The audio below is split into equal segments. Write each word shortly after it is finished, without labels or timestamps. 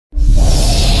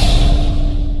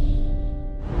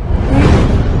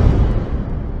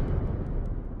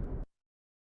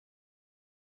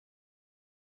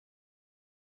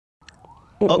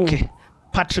Okay.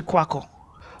 Patrick Kwako.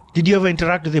 Did you ever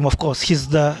interact with him? Of course, he's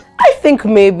the... I think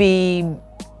maybe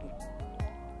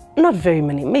not very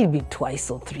many, maybe 2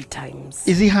 or 3 times.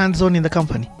 Is he hands-on in the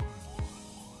company?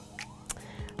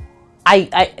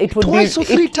 It would 2 be, or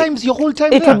 3 times your whole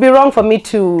time it there? would be wrong for me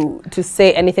to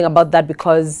say anything about that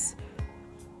because,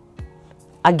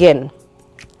 again,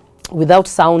 without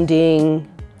sounding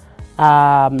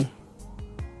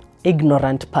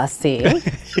ignorant per se,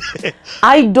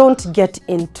 I don't get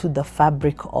into the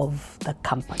fabric of the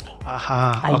company.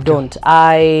 I don't.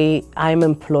 I'm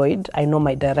employed. I know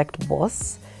my direct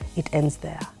boss. It ends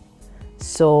there.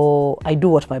 So I do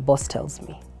what my boss tells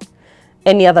me.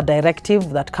 Any other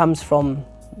directive that comes from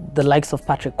the likes of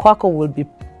Patrick Kwako will be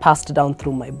passed down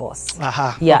through my boss.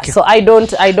 Yeah. Okay. So I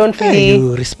don't really...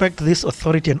 You respect this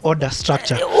authority and order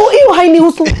structure. Hiyo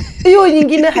hainihusu. Hiyo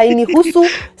nyingine hainihusu.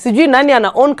 Sijui nani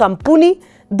ana own kampuni.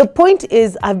 The point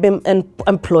is I've been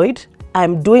employed.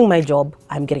 I'm doing my job.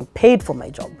 I'm getting paid for my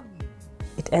job.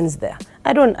 It ends there.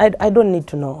 I don't need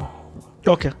to know.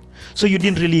 Okay. So you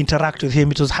didn't really interact with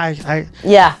him. It was high.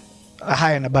 Yeah. A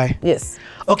high and a bye. Yes.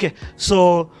 Okay.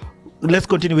 So let's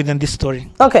continue with this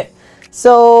story. Okay.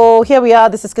 So here we are.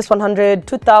 This is Kiss 100.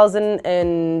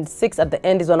 2006 at the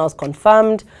end is when I was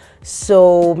confirmed.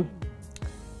 So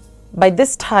by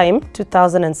this time,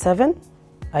 2007,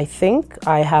 I think,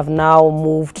 I have now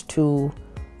moved to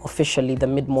officially the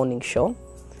mid-morning show.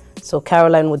 So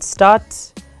Caroline would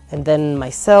start, and then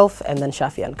myself, and then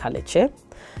Shafi and Kaleche.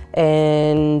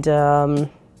 And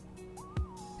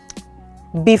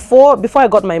before I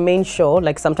got my main show,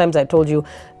 like sometimes I told you,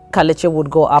 Kaleche would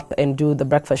go up and do the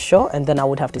breakfast show, and then I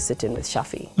would have to sit in with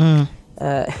Shafi.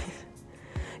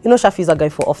 You know, Shafi's a guy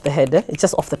for off the head. It's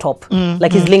just off the top.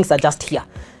 Like his links are just here.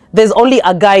 There's only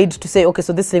a guide to say, okay,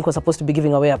 so this link was supposed to be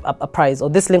giving away a prize, or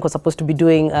this link was supposed to be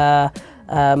doing,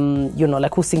 you know,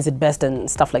 like who sings it best and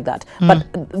stuff like that.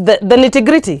 But the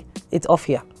nitty-gritty, it's off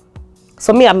here.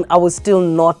 So me, I was still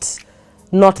not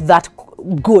that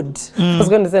good. I was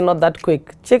going to say not that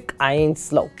quick. Chick, I ain't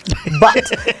slow. But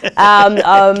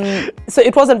so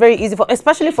it wasn't very easy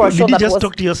especially for a show that was... Did you just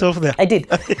talk to yourself there? I did.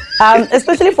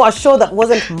 Especially for a show that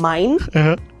wasn't mine.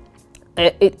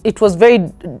 It was very...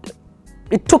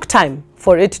 It took time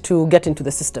for it to get into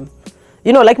the system.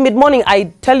 You know, like mid-morning,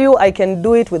 I tell you I can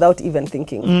do it without even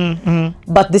thinking.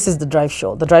 But this is the drive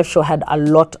show. The drive show had a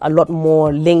lot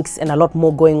more links and a lot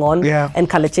more going on. Yeah. And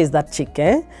Kaleche is that chick,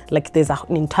 eh? Like there's an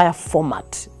entire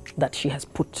format that she has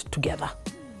put together.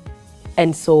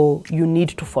 And so you need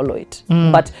to follow it.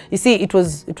 But you see, it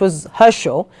was her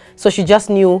show. So she just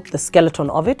knew the skeleton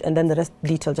of it, and then the rest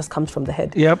detail just comes from the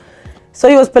head. Yep. So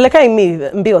he was pelekaing me,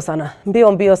 mbio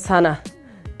sana.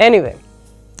 Anyway,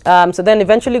 so then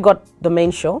eventually got the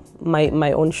main show,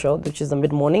 my own show, which is the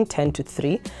mid-morning, 10 to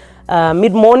 3.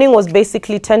 Mid-morning was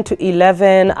basically 10 to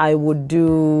 11. I would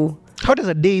do... How does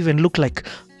a day even look like?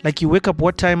 Like you wake up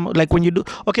what time? Like when you do...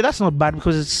 Okay, that's not bad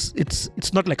because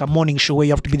it's not like a morning show where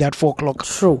you have to be there at 4 o'clock.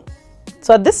 True.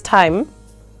 So at this time,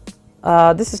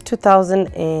 this is 2000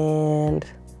 and...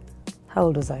 How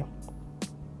old was I? I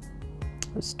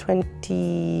was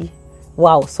 20...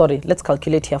 Wow, sorry. Let's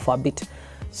calculate here for a bit.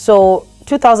 So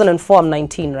 2004, I'm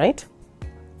 19, right?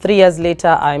 3 years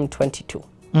later, I'm 22.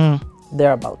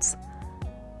 Thereabouts.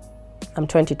 I'm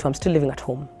 22. I'm still living at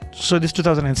home. So this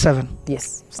 2007?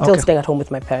 Yes. Still staying at home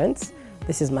with my parents.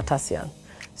 This is Matasian.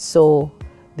 So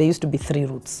there used to be 3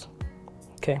 routes.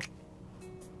 Okay.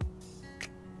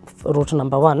 Route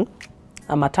number 1,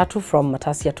 a matatu from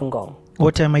Matasia to Ngong.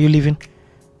 What time are you leaving?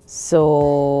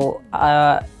 So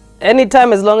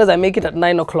anytime as long as I make it at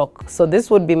 9 o'clock. So this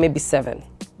would be maybe 7.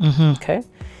 Okay.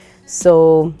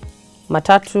 So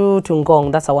matatu to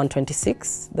Ngong, that's a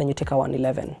 126. Then you take a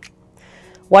 111.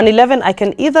 111, I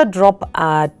can either drop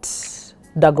at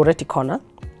Dagoretti Corner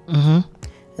and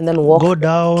then walk go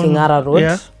down Kingara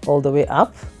Road all the way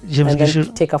up, James and then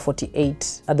Gishuru. take a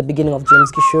 48 at the beginning of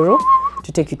James Gishuru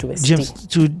to take you to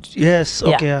ST. Yes,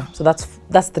 okay. Yeah. So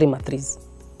that's 3 mathrees.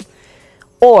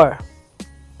 Or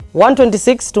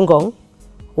 126 to Ngong,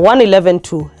 111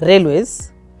 to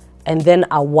Railways, and then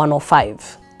a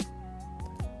 105,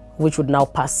 which would now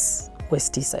pass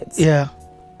West Sides. Yeah.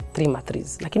 3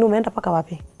 mathrees. Lakini umeenda paka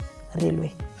wapi?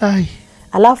 Railway. Ai.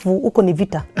 Alafu uko ni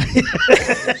vita.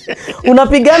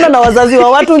 Unapigana na wazazi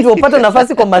wa watu ndio upate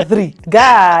nafasi kwa mathri.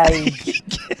 Guy.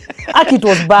 It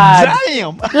was bad.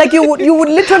 Damn. Like you would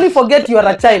literally forget you are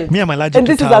a child. Me, I'm allergic and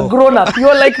to this is a grown up.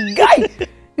 You're like, guy,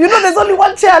 you know there's only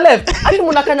 1 chair left.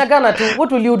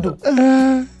 What will you do?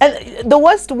 And the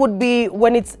worst would be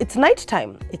when it's night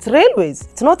time. It's railways.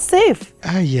 It's not safe.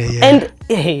 Yeah. And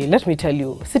hey, let me tell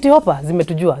you, City Hopper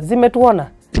zimetujua,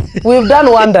 zimetuona. We've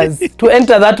done wonders to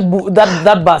enter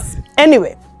that bus.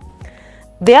 Anyway,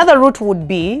 the other route would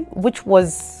be, which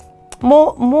was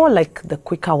more like the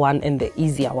quicker one and the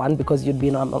easier one, because you'd be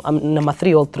number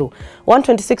 3 all through.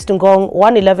 126 to Ngong,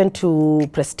 111 to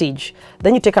Prestige.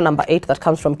 Then you take a number 8 that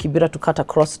comes from Kibera to cut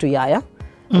across to Yaya.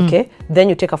 Okay. Then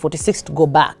you take a 46 to go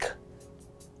back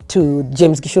to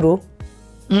James Gishuru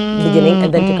beginning,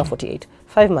 and then take a 48.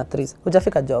 5 maths.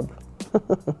 Hujafika job.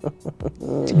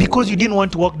 Because you didn't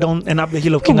want to walk down and up the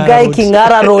hill of Kingara Guy, Road.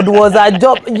 Kingara Road was a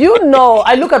job. You know,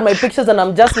 I look at my pictures and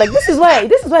I'm just like, this is why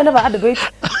I never added weight.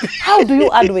 How do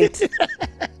you add weight?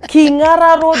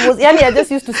 Kingara Road was, yani, I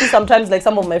just used to see sometimes like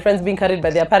some of my friends being carried by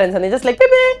their parents and they're just like,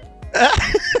 baby.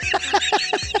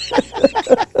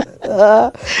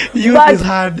 Youth is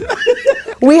hard.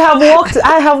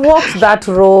 I have walked that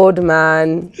road,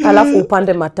 man. Alafu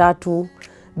upande matatu.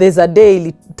 There's a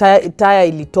day tire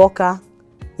ilitoka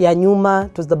ya nyuma.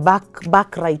 It was the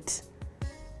back right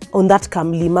on that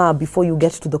Kamlima before you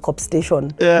get to the cop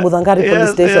station. Yeah. Mudhangari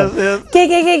police station.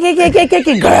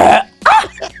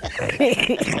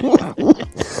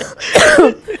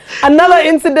 Another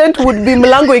incident would be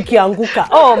mlango ikianguka.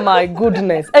 Oh my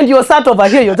goodness. And you're sat over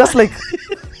here, you're just like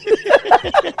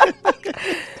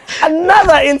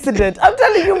another incident. I'm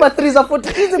telling you, mathrees are 48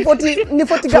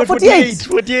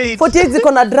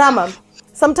 ziko na drama.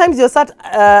 Sometimes you're sat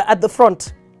at the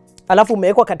front. Alafu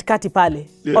umewekwa katikati pale.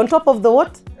 Yeah. On top of the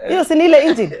what? Hiyo si ile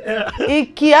engine.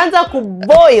 Ikianza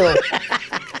kuboil.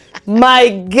 My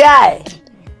guy.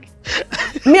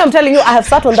 Me, I'm telling you, I have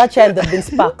sat on that chair and there have been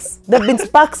sparks. There have been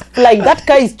sparks flying. That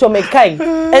car is chomekai.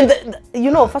 And you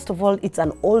know, first of all, it's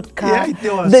an old car.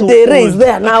 Yeah, the dere is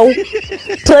there now.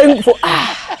 Trying for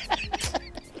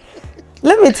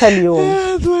Let me tell you.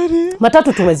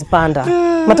 Matatu tumezipanda.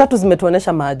 Matatu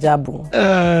zimetuonesha maajabu.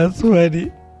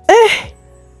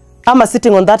 I'm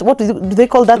sitting on that. What do they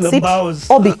call that seat? Bows.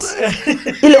 Orbit.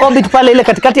 Ile orbit pale ile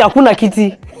katikati hakuna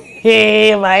kiti.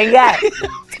 Hey, my God.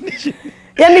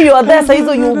 Yani you are there, so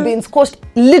you've been squashed.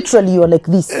 Literally, you're like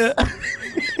this.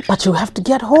 But you have to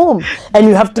get home and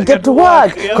you have to get to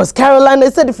work. Because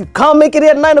Caroline said, if you can't make it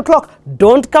here at 9 o'clock,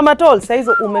 don't come at all.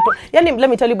 Yani, let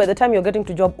me tell you, by the time you're getting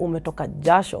to job, umetoka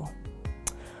jasho.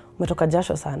 Umetoka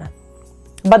jasho sana.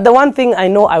 But the one thing I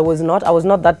know I was not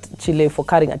that chile for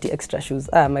carrying at the extra shoes.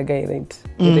 Ah, my guy, it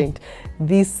ain't.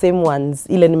 These same ones,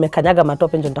 ile nimekanyaga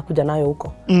matope njo nitakuja nayo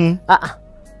huko.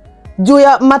 Juu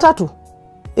ya matatu.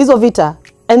 Izo vita.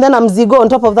 And then I'm zigo on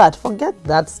top of that. Forget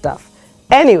that stuff.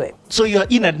 Anyway. So you're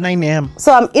in at 9 a.m.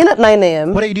 So I'm in at 9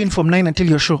 a.m. What are you doing from 9 until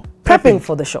your show? Prepping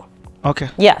for the show. Okay.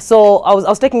 Yeah, so I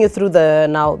was taking you through the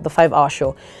 5-hour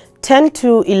show. 10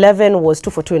 to 11 was 2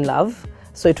 for 2 in Love.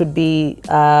 So it would be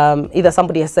either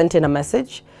somebody has sent in a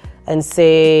message and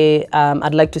say,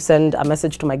 I'd like to send a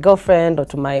message to my girlfriend or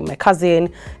to my cousin,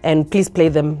 and please play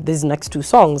them these next 2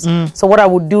 songs. So what I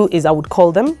would do is I would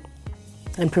call them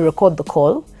and pre-record the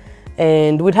call.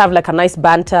 And we'd have like a nice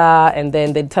banter, and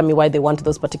then they'd tell me why they want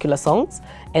those particular songs.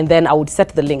 And then I would set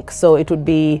the link. So it would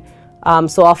be,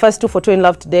 so our first 2 for 2 in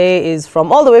Love today is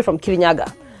all the way from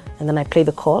Kirinyaga. And then I play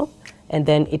the call, and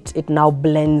then it now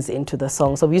blends into the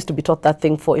song. So we used to be taught that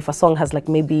thing for if a song has like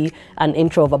maybe an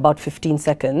intro of about 15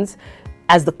 seconds,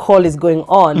 as the call is going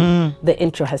on, the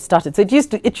intro has started. So it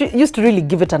used to really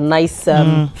give it a nice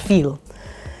feel.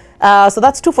 So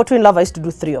that's 2 for 2 in Love. I used to do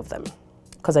 3 of them,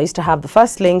 because I used to have the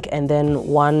first link and then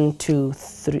 1, 2,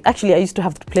 3. Actually, I used to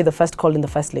have to play the first call in the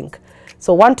first link.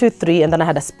 So 1, 2, 3, and then I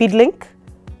had a speed link.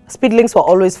 Speed links were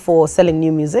always for selling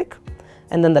new music.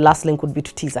 And then the last link would be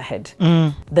to tease ahead.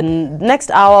 The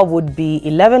next hour would be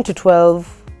 11 to 12,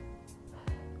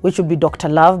 which would be Dr.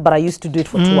 Love, but I used to do it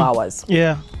for 2 hours.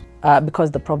 Yeah.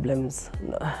 Because the problems,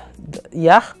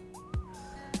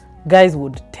 guys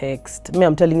would text. Me,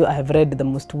 I'm telling you, I have read the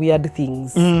most weird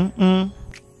things.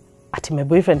 My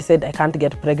boyfriend said I can't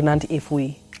get pregnant if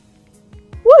we...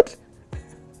 What?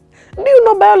 Do you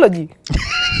know biology?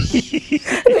 Do you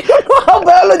know how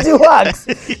biology works?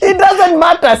 It doesn't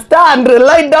matter. Stand,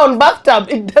 lie down, bathtub.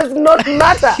 It does not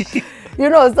matter. You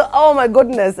know, so, oh my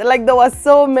goodness. Like, there were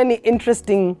so many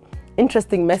interesting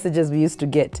messages we used to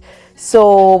get.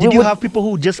 So did you have people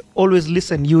who just always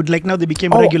listen? You'd like, now they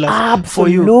became regulars for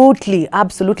you?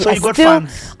 Absolutely. So you got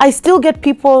fans? I still get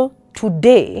people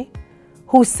today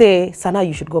who say, Sana,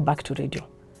 you should go back to radio.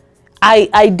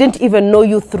 I didn't even know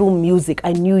you through music.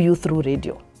 I knew you through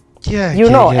radio. Yeah, you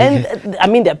know, and I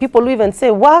mean, there are people who even say,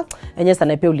 wa, enye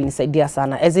sana pe ulinisaidia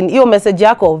sana. As in, iyo message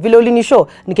yako, vile ulinishow,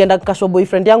 nikienda kasho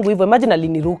boyfriend yangu hivyo, imagine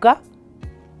aliniruka.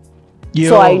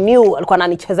 So I knew, alikuwa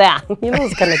ananichezea. You know,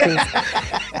 those kind of things.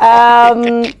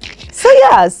 So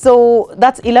yeah, so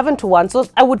that's 11 to 1. So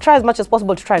I would try as much as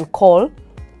possible to try and call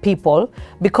people,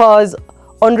 because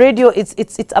on radio it's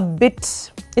a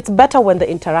bit, it's better when the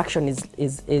interaction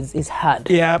is heard,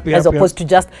 as opposed to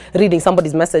just reading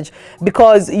somebody's message,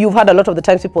 because you've had a lot of the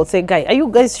times people say, guy, are you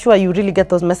guys sure you really get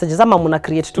those messages? Ama muna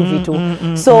create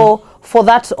 2v2. So for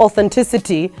that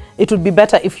authenticity, it would be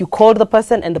better if you called the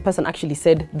person and the person actually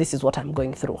said, this is what I'm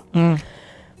going through.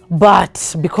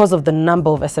 But because of the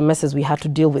number of SMSs we had to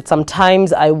deal with,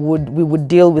 sometimes we would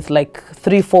deal with like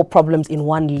 3-4 problems in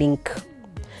one link.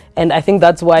 And I think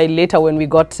that's why later when we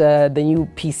got the new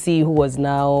PC, who was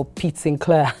now Pete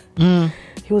Sinclair,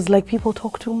 he was like, people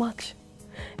talk too much.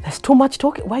 There's too much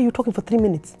talking. Why are you talking for 3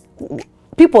 minutes?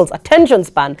 People's attention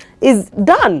span is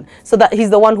done. So that he's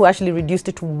the one who actually reduced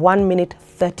it to 1 minute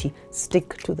 30.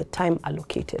 Stick to the time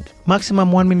allocated.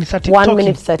 Maximum 1 minute 30 1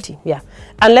 minute 30, yeah.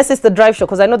 Unless it's the drive show,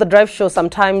 because I know the drive show,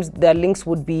 sometimes their links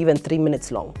would be even 3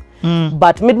 minutes long.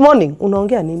 But mid-morning,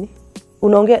 unaongea nini?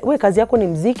 Unaongea, we kazi yako ni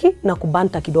mziki na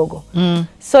kubanta kidogo.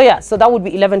 So yeah, so that would be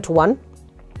 11 to 1.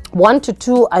 1 to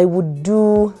 2, I would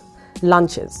do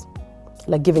lunches,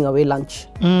 like giving away lunch.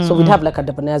 So we'd have like a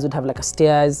debonaires, we'd have like a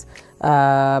stairs.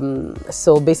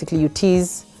 So basically you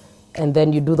tease, and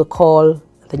then you do the call,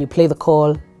 then you play the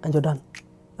call, and you're done.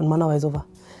 And 1 hour is over.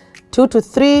 2 to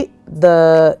 3,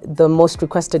 the most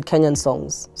requested Kenyan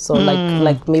songs. So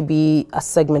like maybe a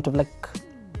segment of like,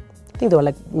 I think there were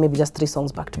like maybe just 3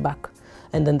 songs back to back.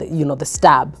 And then the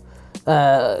stab,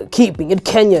 keeping it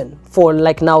Kenyan for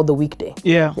like now the weekday.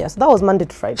 Yeah, so that was Monday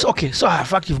to Friday. So, okay, so in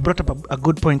fact you've brought up a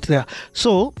good point there.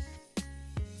 So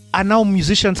are now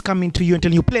musicians coming to you and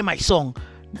telling you, play my song,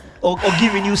 or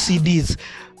giving you CDs,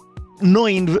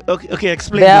 knowing, okay,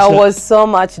 explain there this. There was so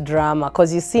much drama,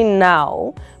 because you see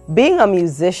now, being a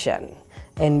musician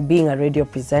and being a radio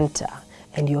presenter,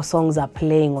 and your songs are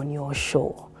playing on your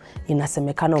show,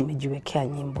 inasemekana umejiwekea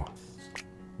nyimbo.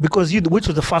 Because which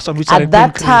was the first one which at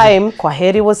that time,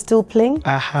 Kwaheri was still playing,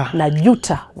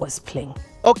 Najuta was playing.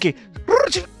 Okay,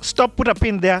 stop, put a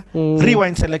pin there,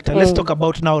 rewind selector. Let's talk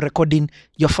about now recording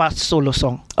your first solo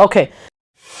song. Okay.